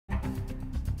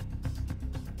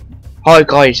Hi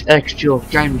guys, XGO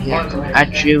Game here, coming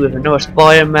at you with another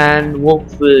Spider-Man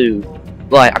walkthrough.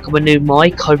 Right, I got a new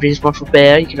mic, hopefully it's much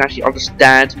better, you can actually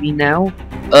understand me now.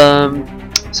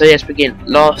 So let's begin.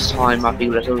 Last time I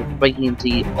think we were breaking into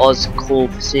the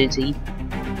Oscorp facility,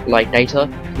 like data.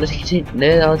 Let's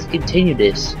continue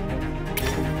this.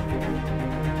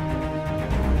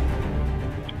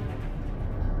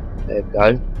 There we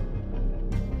go.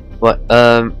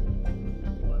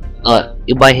 Right,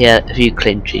 you might hear a few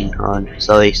clinching on.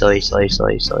 Sorry.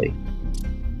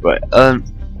 Right, I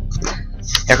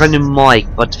got a new mic,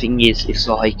 but the thing is, it's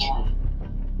like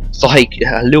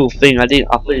a little thing. I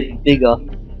put it bigger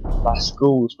by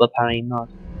schools, but apparently not.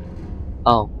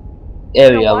 Oh,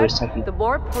 area was taking. The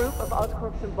more proof of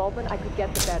Oscorp's involvement I could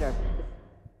get, the better.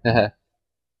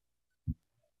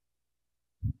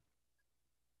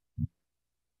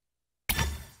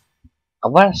 I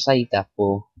want to save that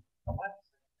for.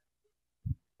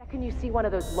 Can you see one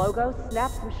of those logos?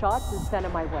 Snap some shots and send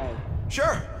them my way.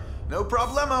 Sure, no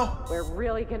problemo. We're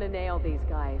really gonna nail these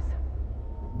guys.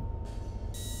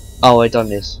 Oh, I done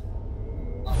this.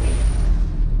 Oh,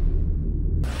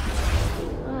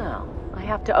 I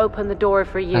have to open the door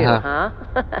for you, huh?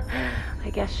 I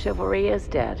guess chivalry is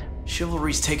dead.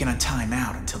 Chivalry's taking a time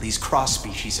out until these cross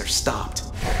species are stopped.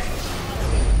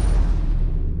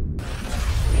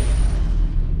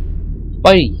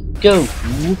 Hey, go!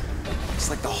 It's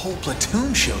like the whole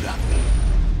platoon showed up.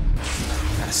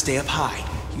 Gotta stay up high.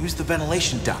 Use the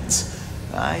ventilation ducts.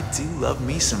 I do love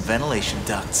me some ventilation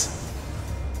ducts.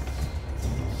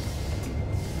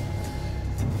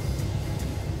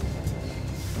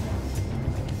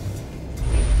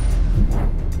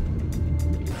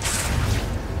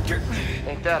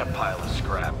 Ain't that a pile of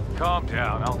scrap? Calm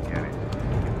down, I'll get it.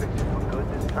 You fix it for good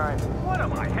this time? What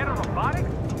am I, head of robotics?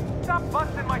 Stop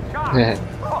busting my chops!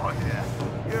 Oh yeah.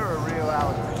 You're a real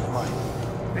Alistair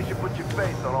Smite. They should put your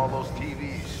face on all those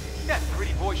TVs. That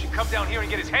pretty boy should come down here and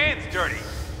get his hands dirty.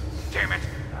 Damn it.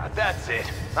 That's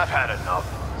it. I've had enough.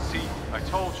 See, I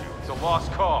told you, it's a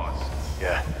lost cause.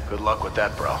 Yeah, good luck with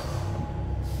that, bro.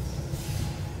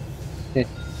 The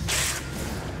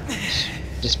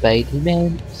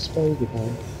Spider-Man, it's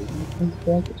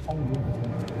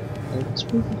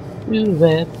really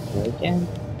red again.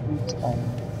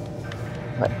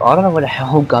 Like, I don't know where the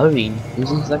hell I'm going.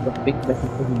 This is like a big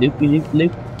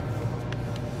loop.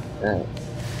 Yeah.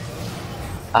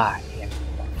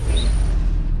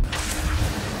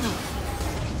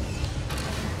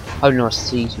 Oh no, it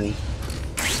sees me.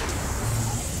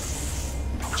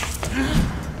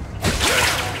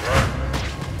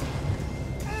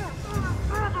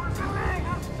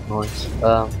 Nice.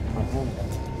 Oh,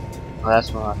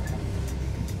 that's what I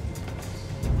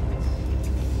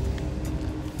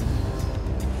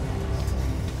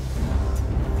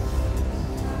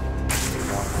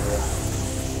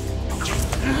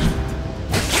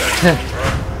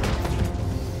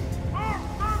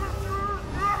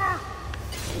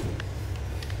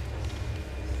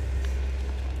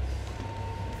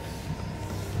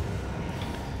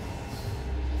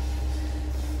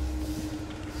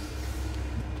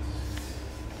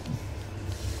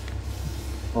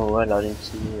Oh, well, I didn't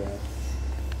see you there.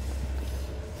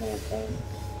 Okay.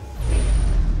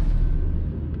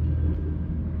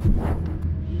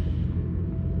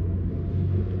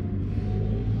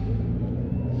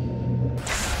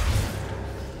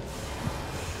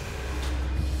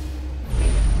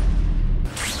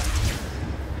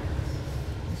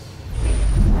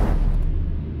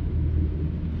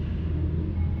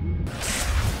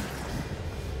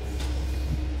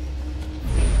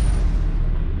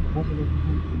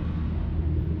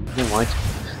 Never mind.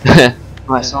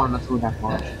 Right, sorry, not all that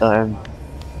much.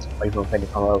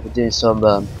 We're doing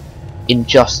some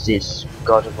Injustice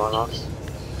God Among Us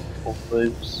or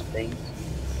groups things.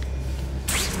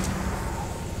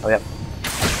 Oh yep.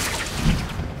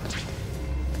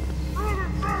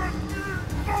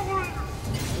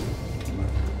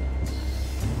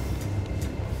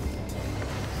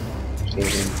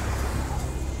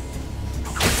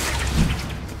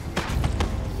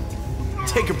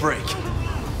 Take a break.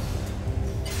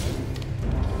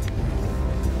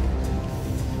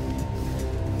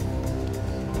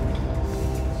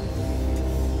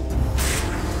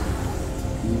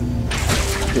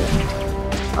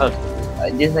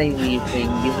 This ain't anything.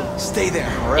 Stay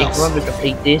there, or If else. you want to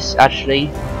complete this,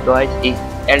 actually, guys, if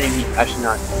enemy actually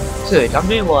not. So I'm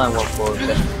doing what I want for it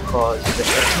because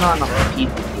there's not enough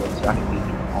people here to actually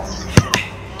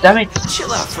do. Damn it!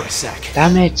 Chill out for a sec.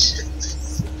 Damn it!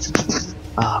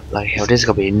 Ah, bloody hell! This is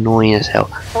gonna be annoying as hell.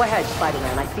 Go ahead,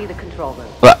 Spider-Man. I see the control room.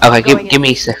 But okay, give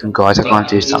me a second, guys. I can't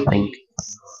do something.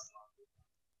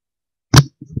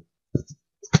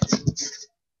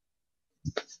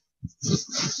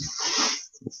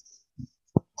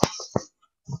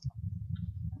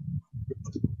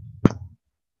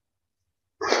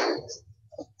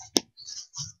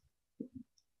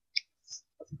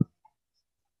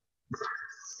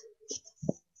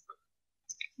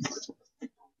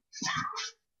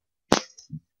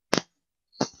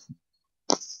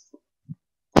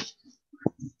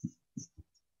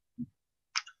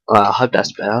 I hope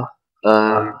that's better.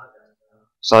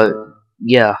 So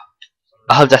yeah,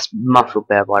 I hope that's much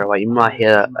better. By the way, you might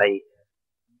hear a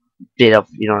bit of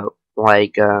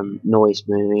like noise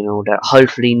moving and all that.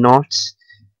 Hopefully not,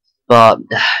 but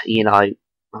I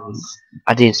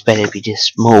didn't expect it to be this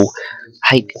small.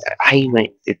 I hate when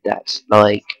it did that.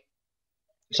 Like,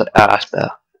 so that's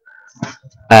better.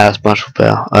 That's much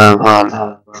better. Hold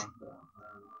on.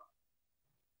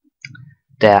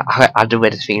 There, I do wear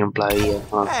this thing and blow you.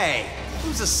 Hey,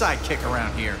 who's a sidekick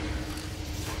around here?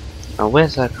 Now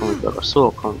where's that comic book? I saw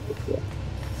a comic book here.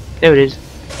 There it is.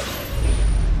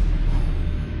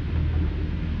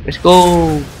 Let's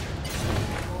go!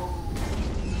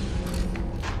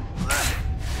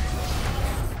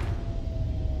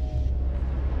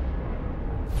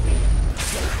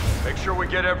 Make sure we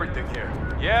get everything here.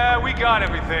 Yeah, we got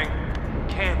everything.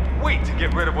 Can't wait to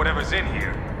get rid of whatever's in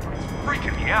here. It's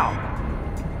freaking me out.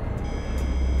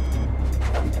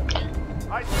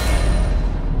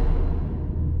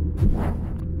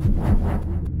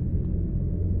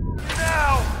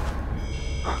 Now!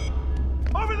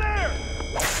 Over there!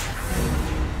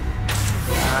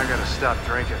 I gotta stop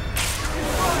drinking.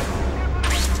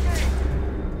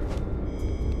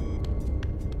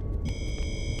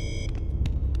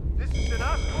 This is an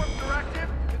Oscorp directive.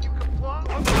 Can you comply?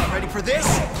 Ready for this?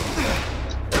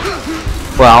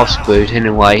 Well, I was screwed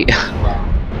anyway.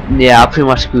 Yeah, I pretty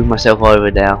much screwed myself over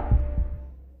now.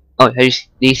 Oh, do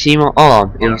you see my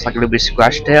arm? It looks like a little bit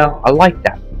scratched there. I like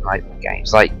that type of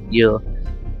games. Like your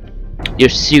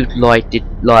suit lighted,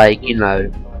 like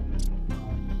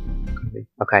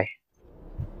Okay,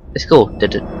 let's go. Of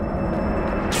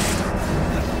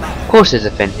course, there's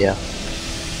a vent here.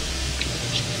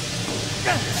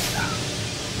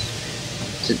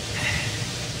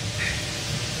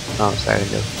 Oh, sorry,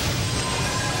 no.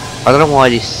 I don't know why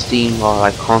this seems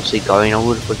like constantly going. I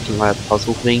would have put like a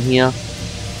puzzle thing here.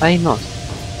 Why not?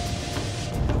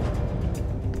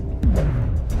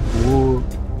 Ooh.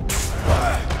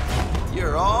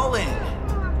 You're all in.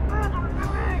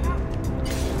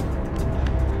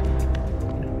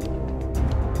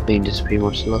 I think this is pretty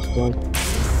much the last guy.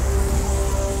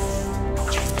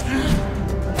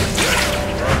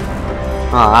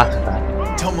 Ah, that's bad.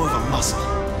 Don't move a muscle.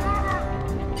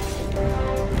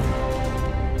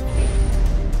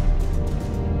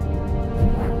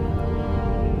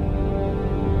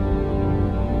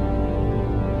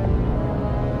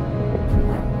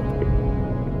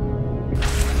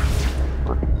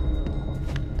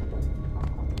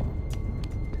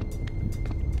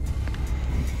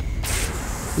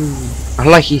 I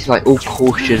like he's like all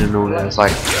cautious and all that. It's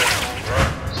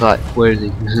like where is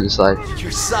he? It's like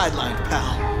You're sidelined,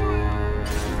 pal.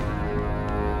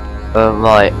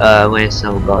 right, where's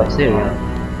some guys? There we go.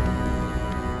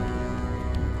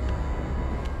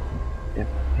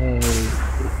 Okay.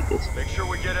 Make sure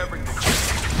we get everything.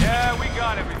 Yeah, we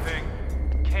got everything.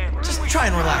 Can't Just wait try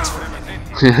and to relax get for a whatever's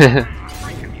minute. in here. It's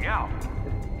freaking me out.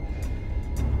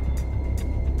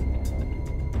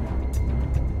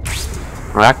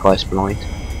 Well, that guy's blind. So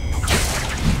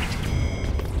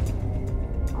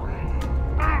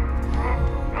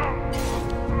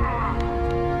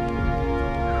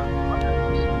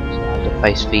I have to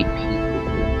face feed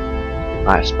people.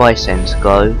 Right, spy sense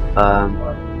go.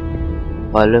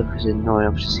 If I look, there's no one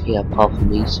else here apart from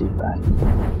these two bags.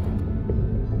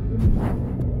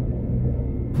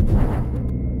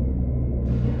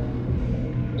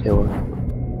 Tell her.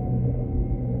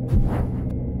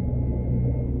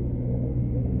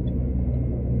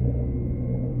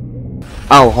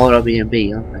 Oh, hold up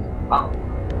B&B, aren't they?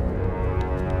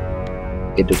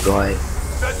 Get the guy.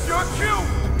 That's your cue!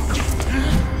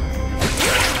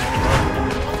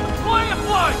 Flying a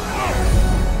fly!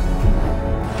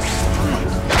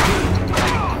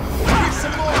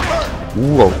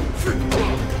 Whoa.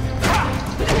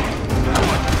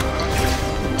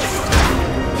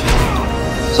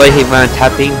 So he ran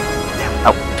tapping.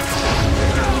 Oh.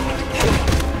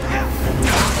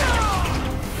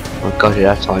 Oh god,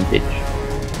 that time, bitch.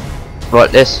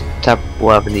 Right, let's tap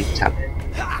whatever needs to tap.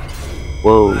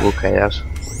 Whoa, okay, that's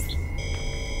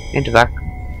interact.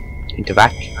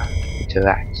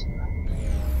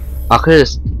 I could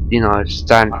just,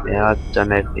 stand there. I've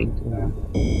done everything.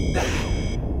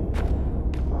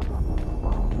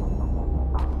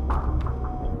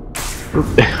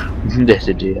 There's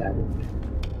a do that.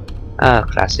 Ah,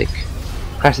 classic.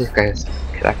 Classic guys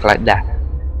like that.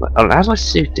 But, how's my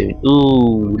suit doing?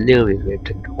 Ooh, a little bit ripped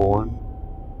and torn.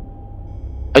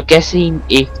 I'm guessing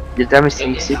if the damage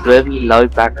to the suit wherever you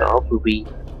load back up will be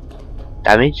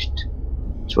damaged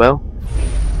as well.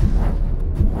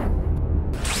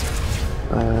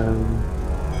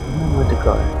 Where to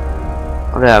go?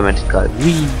 Oh, there I meant to go.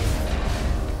 Whee!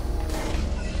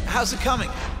 How's it coming?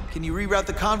 Can you reroute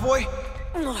the convoy?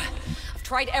 I've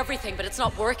tried everything, but it's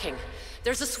not working.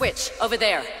 There's a switch over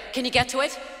there. Can you get to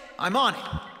it? I'm on it.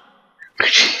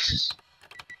 Jesus.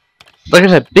 Look at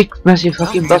that big, massive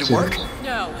fucking Did it button. work?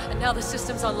 No, and now the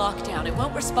system's on lockdown. It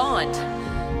won't respond.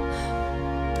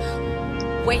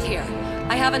 Wait here.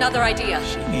 I have another idea.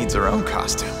 She needs her own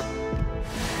costume.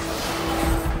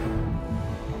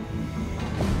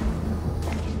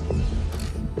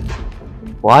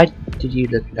 Why did you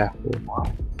look at that for a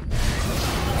while?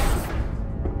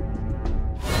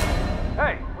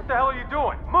 Hey, what the hell are you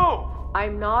doing? Move!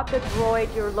 I'm not the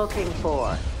droid you're looking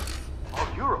for.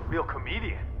 Oh, you're a real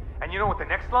comedian. And you know what the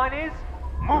next line is?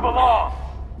 Move along!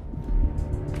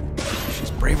 She's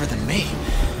braver than me.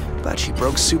 But she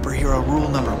broke superhero rule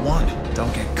number 1.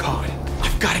 Don't get caught.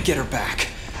 I've got to get her back.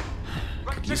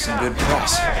 Could use some good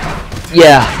press.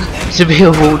 Yeah,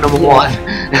 superhero rule number 1.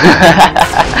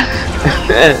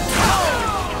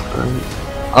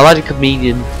 I like a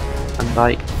comedian and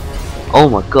like, oh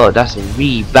my god, that's a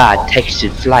really bad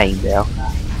textured flame there.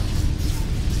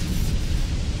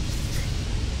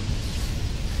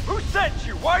 Who sent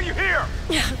you? Why are you here?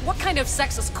 What kind of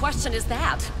sexist question is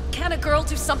that? Can a girl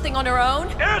do something on her own?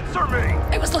 Answer me!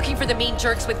 I was looking for the mean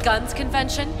jerks with guns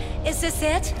convention. Is this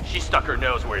it? She stuck her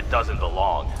nose where it doesn't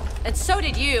belong. And so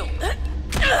did you.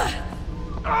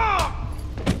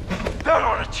 That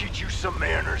ought to teach you some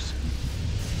manners.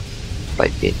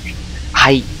 Like bitch. I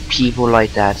hate people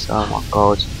like that. Oh my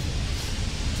god.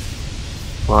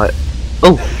 Right.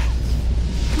 Oh.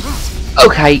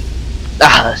 Okay.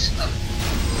 That hurts.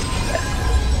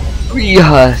 Really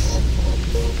hurts.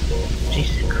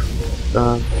 Jesus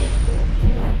Christ.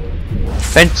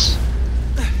 Fence.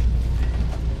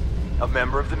 A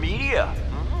member of the media.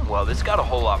 Well, this got a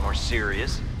whole lot more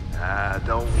serious.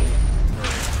 Don't worry.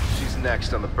 She's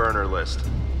next on the burner list.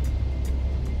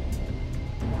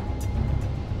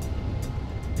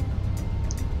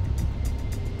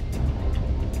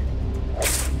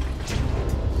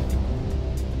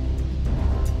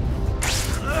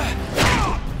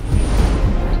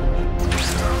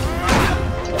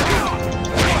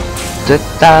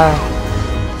 Da-da.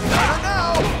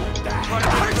 It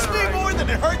hurts me more than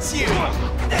it hurts you.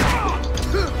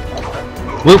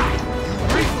 Whoop.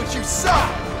 Reap what you sow.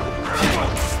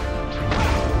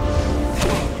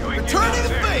 Returning the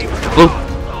favor. Whoop.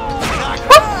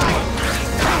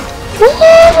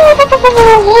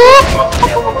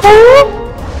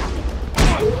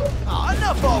 Oh,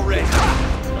 enough already.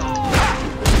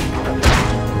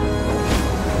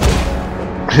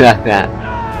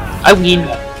 I win.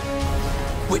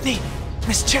 Whitney,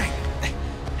 Miss Chang.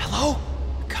 Hello?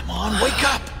 Come on, wake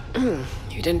up.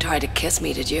 You didn't try to kiss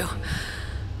me, did you?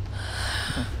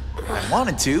 I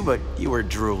wanted to, but you were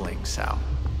drooling, so.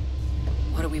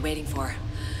 What are we waiting for?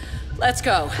 Let's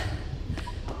go.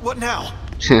 What now?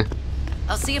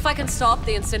 I'll see if I can stop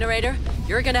the incinerator.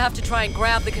 You're gonna have to try and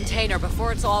grab the container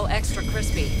before it's all extra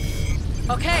crispy.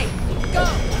 Okay, go!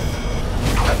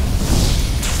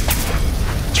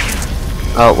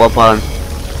 Oh, what button?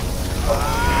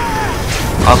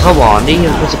 Oh, come on,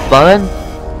 there's a button?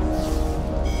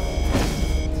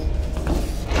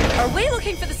 Are we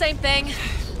looking for the same thing?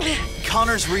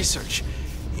 Connor's research.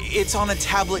 It's on a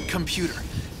tablet computer.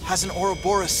 Has an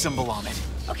Ouroboros symbol on it.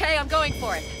 Okay, I'm going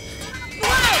for it.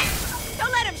 Whoa!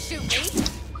 Don't let him shoot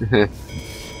me!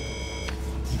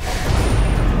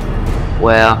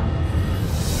 Well.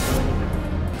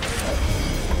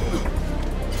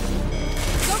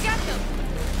 Go get them!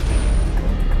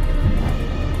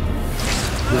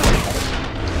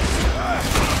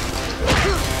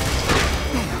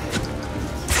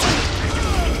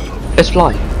 Let's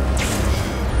fly.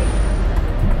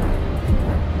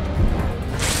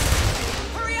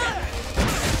 Hurry up!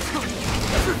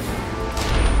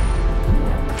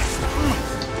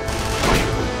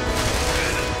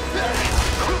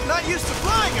 Not used to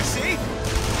flying, I see.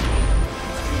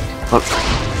 Oh.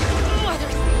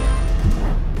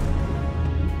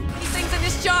 These things in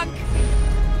this junk!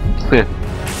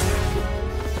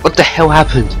 What the hell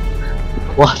happened?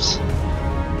 What?